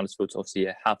 expecting Huddersfield to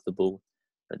obviously have the ball.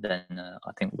 But then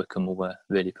I think Wycombe will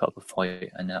really put up a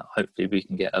fight, and hopefully we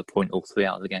can get a point or 3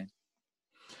 out of the game.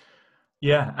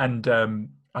 Yeah, and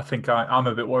I think I'm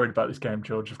a bit worried about this game,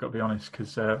 George, I've got to be honest,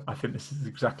 because I think this is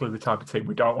exactly the type of team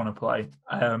we don't want to play.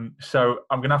 So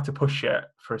I'm going to have to push you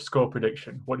for a score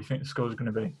prediction. What do you think the score is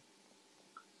going to be?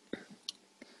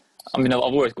 I mean, I've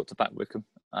always got to back Wycombe.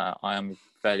 I am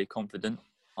fairly confident.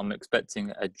 I'm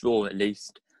expecting a draw at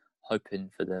least, hoping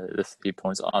for the 3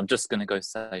 points. I'm just going to go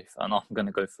safe, and I'm going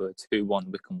to go for a 2-1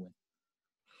 Wycombe win.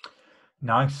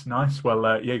 Nice.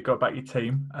 Well, you've got back your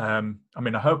team. I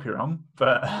hope you're wrong,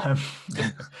 but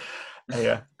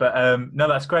yeah. But no,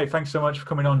 that's great. Thanks so much for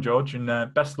coming on, George, and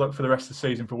best of luck for the rest of the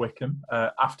season for Wycombe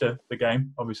after the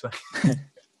game, obviously.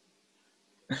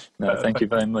 Thank you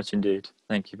very much indeed.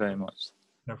 Thank you very much.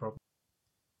 No problem.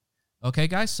 Okay,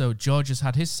 guys, so George has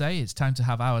had his say. It's time to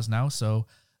have ours now. So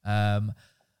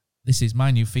this is my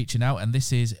new feature now, and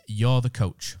this is You're the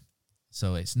Coach.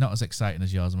 So it's not as exciting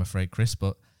as yours, I'm afraid, Chris,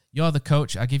 but you're the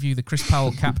coach. I give you the Chris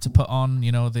Powell cap to put on,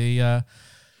 the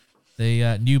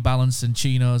New Balance and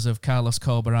chinos of Carlos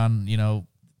Corberán,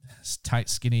 tight,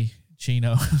 skinny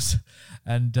chinos.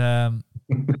 And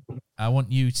I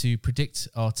want you to predict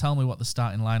or tell me what the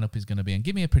starting lineup is going to be, and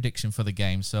give me a prediction for the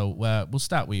game. So we'll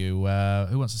start with you.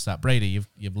 Who wants to start? Brady,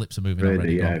 your lips are moving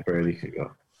already. Brady could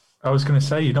go. I was going to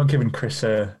say, you're not giving Chris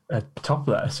a top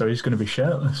letter, so he's going to be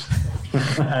shirtless.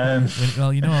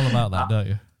 Well, you know all about that, don't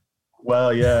you?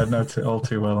 Well, yeah, no, all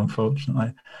too well,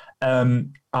 unfortunately.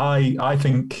 I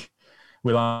think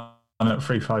we'll line up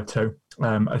 3-5-2.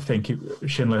 I think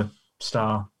Schindler,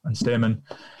 Starr, and Stearman,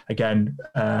 again,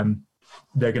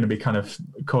 they're going to be kind of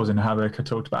causing havoc. I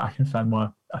talked about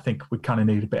Akinfenwa. I think we kind of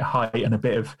need a bit of height and a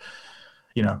bit of,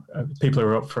 people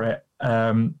are up for it.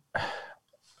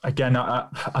 Again,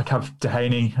 I'd have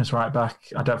Dehaney as right back.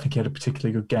 I don't think he had a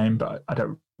particularly good game, but I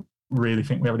don't really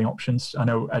think we have any options. I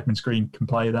know Edmonds Green can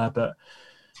play there, but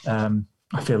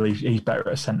I feel he's better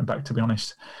at centre back, to be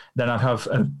honest. Then I'd have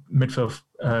a midfield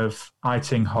of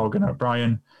Eiting, Hogg, and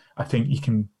O'Brien. I think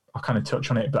I'll kind of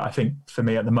touch on it, but I think for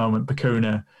me at the moment,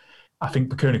 Bacuna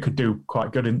could do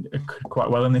quite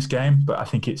well in this game, but I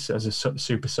think it's as a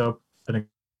super sub. And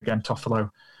again,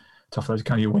 Toffolo's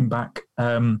kind of your wing back.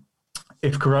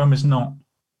 If Karamo's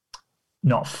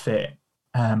not fit,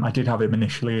 I did have him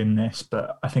initially in this,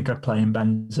 but I think I'd play him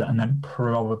Benza and then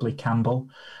probably Campbell.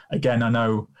 Again, I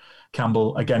know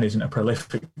Campbell, isn't a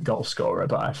prolific goal scorer,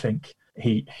 but I think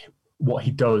what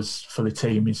he does for the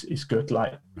team is good.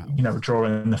 Like, you know,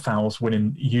 drawing the fouls,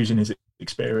 winning, using his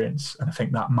experience. And I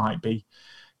think that might be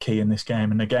key in this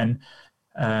game. And again,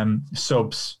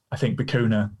 subs, I think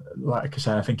Bacuna, like I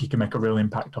say, I think he can make a real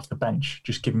impact off the bench.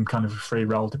 Just give him kind of a free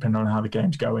role depending on how the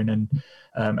game's going. And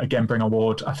again, bring on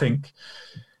Ward. I think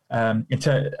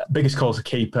biggest call's a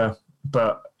keeper.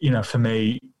 But, you know, for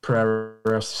me, Pereira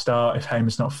has to start if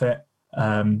Hamer's not fit.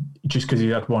 Just because he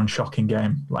had one shocking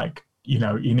game. Like, you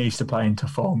know, he needs to play into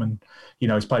form. And, you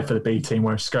know, he's played for the B team,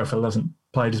 whereas Schofield hasn't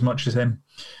played as much as him.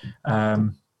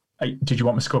 Did you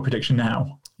want my score prediction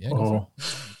now? Yeah, or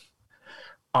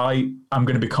I'm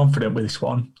going to be confident with this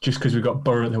one just because we've got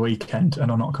Borough at the weekend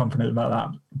and I'm not confident about that.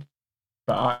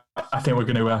 But I think we're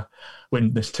going to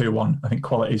win this 2-1. I think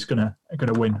quality is going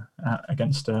to win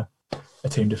against a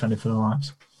team defending for their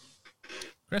lives.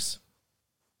 Chris?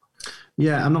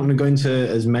 Yeah, I'm not going to go into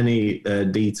as many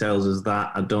details as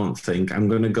that, I don't think. I'm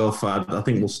going to go for, I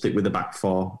think we'll stick with the back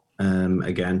four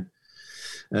again.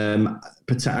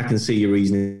 I can see your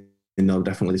reasoning, though,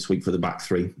 definitely this week for the back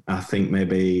three. I think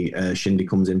maybe Shindy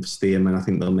comes in for Stearman. I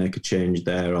think they'll make a change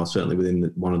there, or certainly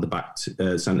within one of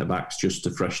the centre backs, just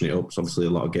to freshen it up. So obviously a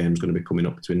lot of games going to be coming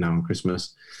up between now and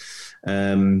Christmas.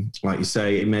 Like you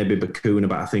say, it may be Bacuna,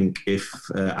 but I think if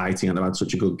Eiting hadn't had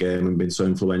such a good game and been so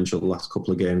influential the last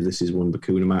couple of games, this is one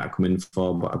Bacuna might have come in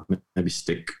for, but I'd maybe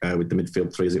stick with the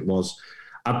midfield three as it was.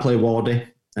 I'd play Wardy.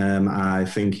 I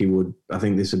think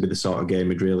this would be the sort of game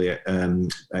he'd really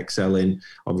excel in.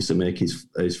 Obviously make his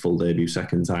full debut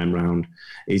second time round.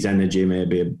 His energy may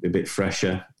be a bit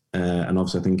fresher, and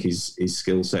obviously I think his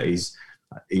skill set he's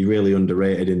really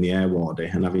underrated in the air,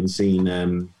 Wardy. And having seen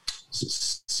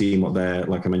what they're,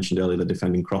 like I mentioned earlier, the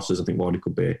defending crosses, I think Wardy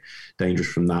could be dangerous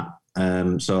from that.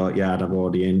 So yeah, I'd have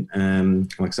Wardy in.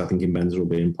 Like I said, I think Benza will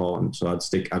be important. So I'd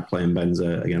play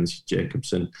Benza against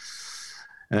Jacobson.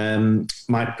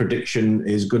 My prediction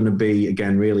is going to be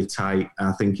again really tight.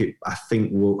 I think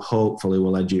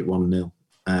we'll edge it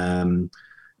 1-0.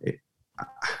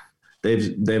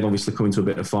 They've obviously come into a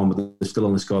bit of form, but they've still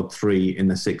only scored 3 in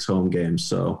their 6 home games.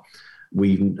 So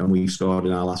we've scored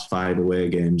in our last 5 away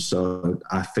games. So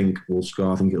I think we'll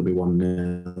score. I think it'll be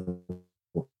 1-0,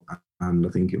 and I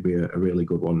think it'll be a really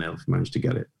good 1-0 if we manage to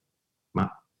get it.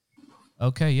 Matt.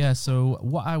 Okay, yeah. So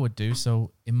what I would do,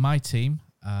 so in my team.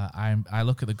 I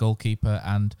look at the goalkeeper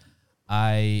and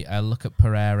I look at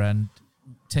Pereira, and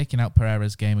taking out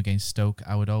Pereira's game against Stoke,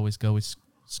 I would always go with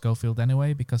Schofield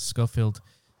anyway, because Schofield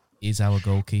is our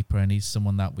goalkeeper and he's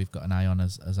someone that we've got an eye on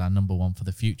as our number one for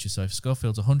the future. So if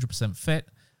Schofield's 100% fit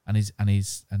and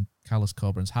Carlos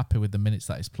Corberan's happy with the minutes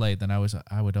that he's played, then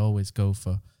I would always go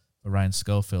for Ryan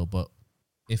Schofield. But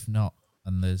if not,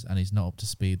 and he's not up to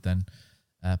speed, then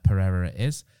Pereira it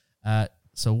is.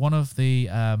 So one of the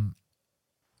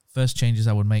first changes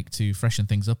I would make to freshen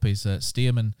things up is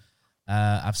Stearman.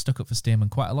 I've stuck up for Stearman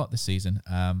quite a lot this season.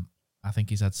 I think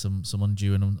he's had some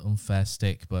undue and unfair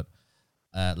stick, but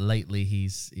lately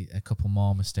a couple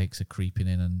more mistakes are creeping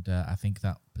in, and I think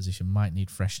that position might need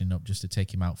freshening up just to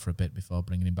take him out for a bit before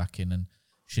bringing him back in, and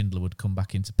Schindler would come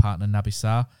back into partner Naby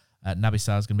Sarr. Naby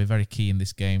Sarr is going to be very key in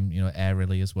this game,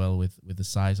 aerially as well with the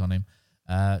size on him.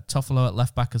 Toffolo at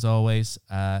left back as always,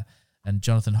 and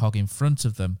Jonathan Hogg in front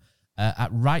of them. At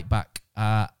right back,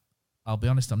 I'll be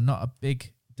honest, I'm not a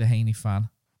big Dehaney fan.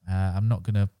 I'm not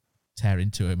going to tear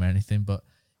into him or anything, but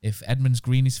if Edmonds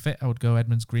Green is fit, I would go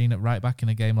Edmonds Green at right back in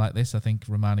a game like this. I think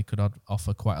Romani could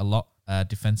offer quite a lot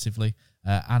defensively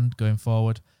and going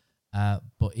forward.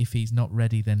 But if he's not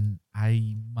ready, then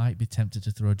I might be tempted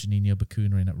to throw Juninho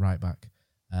Bacuna in at right back.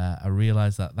 I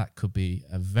realise that could be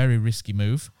a very risky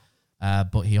move,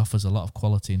 but he offers a lot of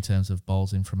quality in terms of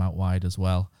balls in from out wide as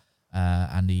well.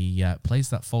 And he plays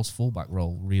that false fullback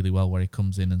role really well, where he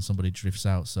comes in and somebody drifts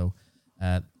out. So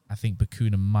I think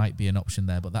Bacuna might be an option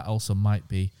there, but that also might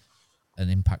be an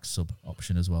impact sub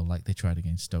option as well, like they tried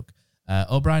against Stoke.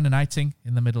 O'Brien and Eiting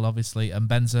in the middle, obviously, and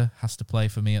Benza has to play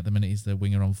for me at the minute. He's the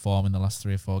winger on form in the last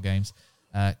 3 or 4 games.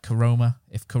 Koroma,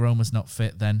 if Koroma's not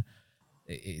fit, then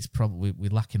it's probably we're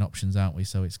lacking options, aren't we?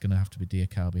 So it's going to have to be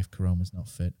Diakabi if Koroma's not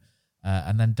fit.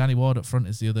 And then Danny Ward up front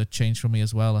is the other change for me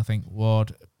as well. I think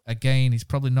Ward, again, he's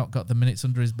probably not got the minutes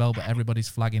under his belt, but everybody's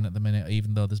flagging at the minute,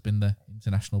 even though there's been the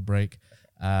international break.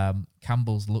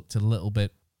 Campbell's looked a little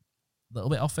bit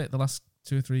off it the last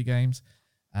 2 or 3 games.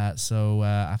 So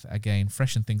again,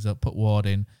 freshen things up, put Ward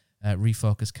in,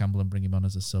 refocus Campbell and bring him on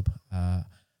as a sub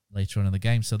later on in the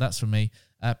game. So that's for me.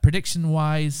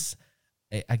 Prediction-wise,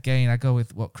 again, I go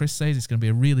with what Chris says. It's going to be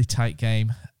a really tight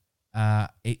game.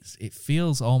 It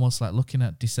feels almost like, looking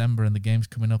at December and the games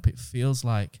coming up, it feels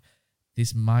like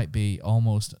this might be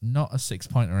almost not a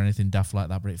 6-point or anything daft like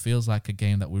that, but it feels like a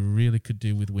game that we really could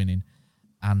do with winning.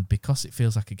 And because it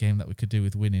feels like a game that we could do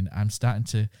with winning,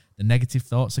 the negative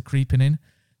thoughts are creeping in.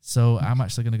 So I'm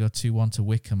actually going to go 2-1 to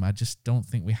Wycombe. I just don't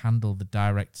think we handle the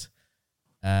direct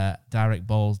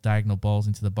balls, diagonal balls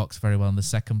into the box very well in the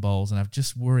second balls. And I've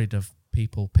just worried of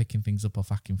people picking things up off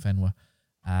Akinfenwa,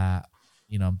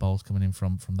 and balls coming in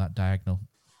from that diagonal.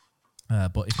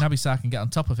 But if Naby Sarr can get on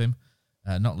top of him,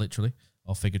 not literally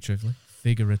or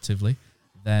figuratively,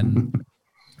 then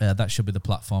that should be the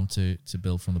platform to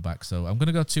build from the back. So I'm going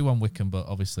to go 2-1 Wycombe, but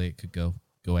obviously it could go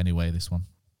any way, this one.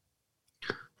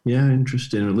 Yeah,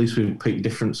 interesting. At least we've picked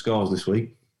different scores this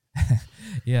week.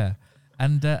 Yeah.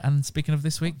 And speaking of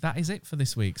this week, that is it for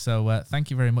this week. So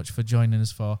thank you very much for joining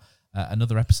us for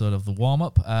another episode of The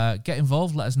Warm-Up. Get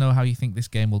involved. Let us know how you think this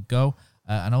game will go.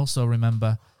 And also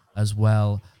remember as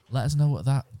well, let us know what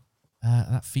that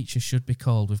feature should be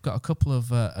called. We've got a couple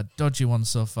of dodgy ones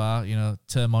so far.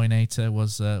 Terminator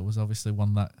was obviously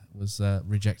one that was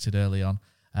rejected early on.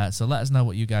 So let us know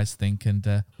what you guys think,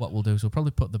 and what we'll do is we'll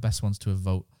probably put the best ones to a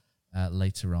vote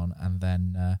later on, and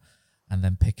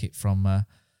then pick it from the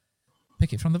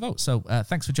vote. So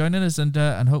thanks for joining us, and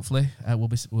hopefully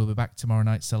we'll be back tomorrow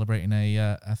night celebrating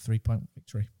a 3-point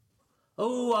victory.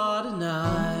 Oh, what a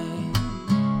night!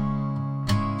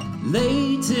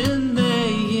 Late in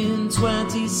May in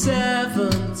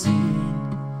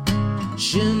 2017,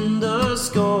 Schindler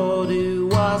scored. It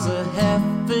was a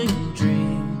heaven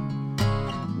dream.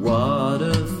 What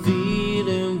a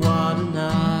feeling, what a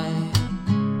night.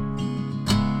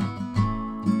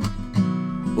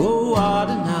 Oh, what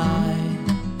a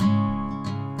night.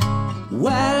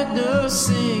 Wagner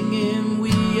singing,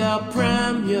 we are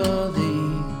Premier League.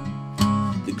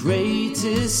 The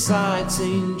greatest sight,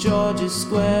 St. George's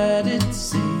Square to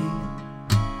see.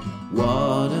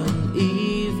 What an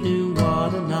evening,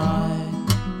 what a night.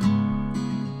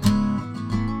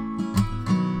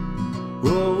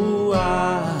 Oh,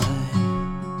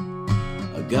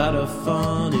 I got a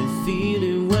funny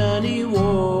feeling when he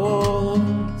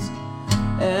walks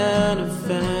and a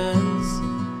fence,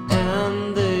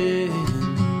 and then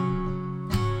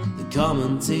the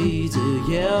commentator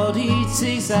yelled he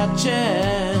takes that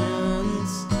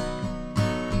chance.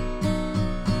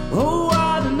 Oh,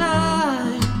 what a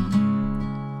night.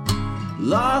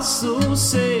 Lost so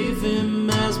safe and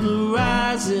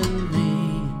mesmerizing me.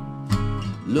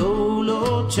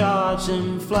 Low charge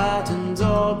and flattened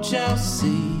all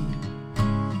Chelsea.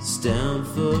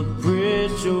 Stamford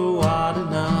Bridge, oh what a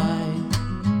night.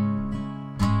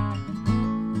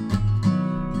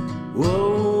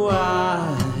 Whoa,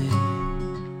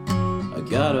 I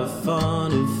got a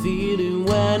funny feeling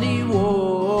when he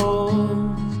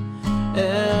walks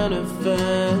and a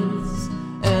fence,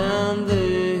 and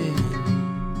then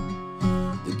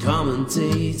the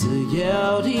commentator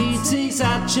yelled he takes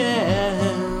that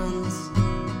chance.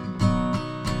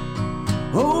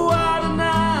 Oh, what a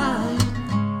night.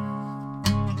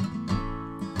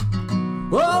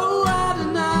 Oh, what a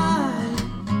night.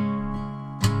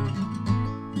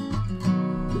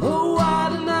 Oh,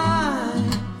 what a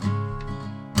night.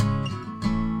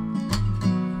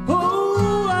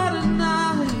 Oh, what a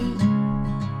night.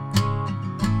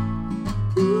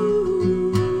 Ooh.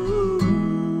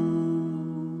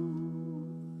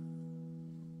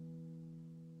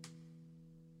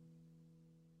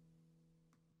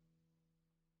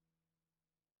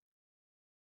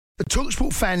 The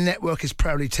TalkSport Fan Network is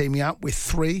proudly teaming up with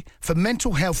 3 for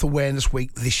Mental Health Awareness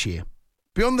Week this year.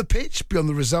 Beyond the pitch, beyond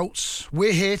the results,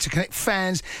 we're here to connect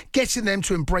fans, getting them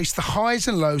to embrace the highs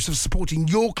and lows of supporting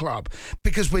your club,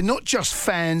 because we're not just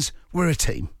fans, we're a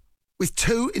team. With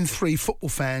 2 in 3 football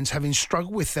fans having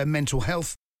struggled with their mental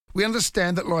health, we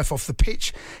understand that life off the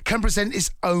pitch can present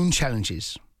its own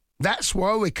challenges. That's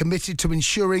why we're committed to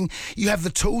ensuring you have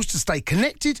the tools to stay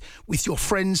connected with your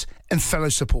friends and fellow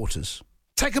supporters.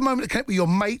 Take a moment to connect with your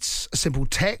mates. A simple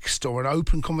text or an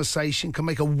open conversation can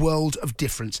make a world of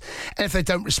difference. And if they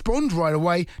don't respond right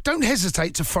away, don't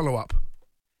hesitate to follow up.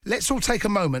 Let's all take a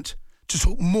moment to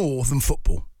talk more than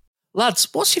football. Lads,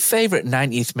 what's your favourite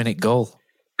 90th minute goal?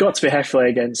 Got to be Hefele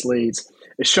against Leeds.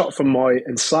 A shot from Moy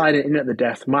and sliding in at the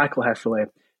death, Michael Hefele.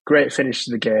 Great finish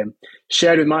to the game.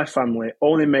 Shared with my family,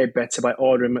 only made better by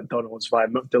ordering McDonald's via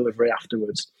McDelivery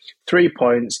afterwards. 3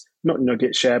 points,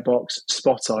 McNugget share box,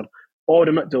 spot on.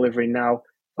 Order McDelivery now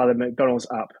via the McDonald's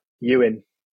app. You in.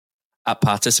 At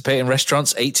participating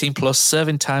restaurants, 18 plus,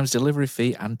 serving times, delivery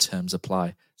fee and terms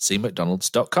apply. See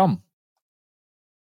mcdonalds.com.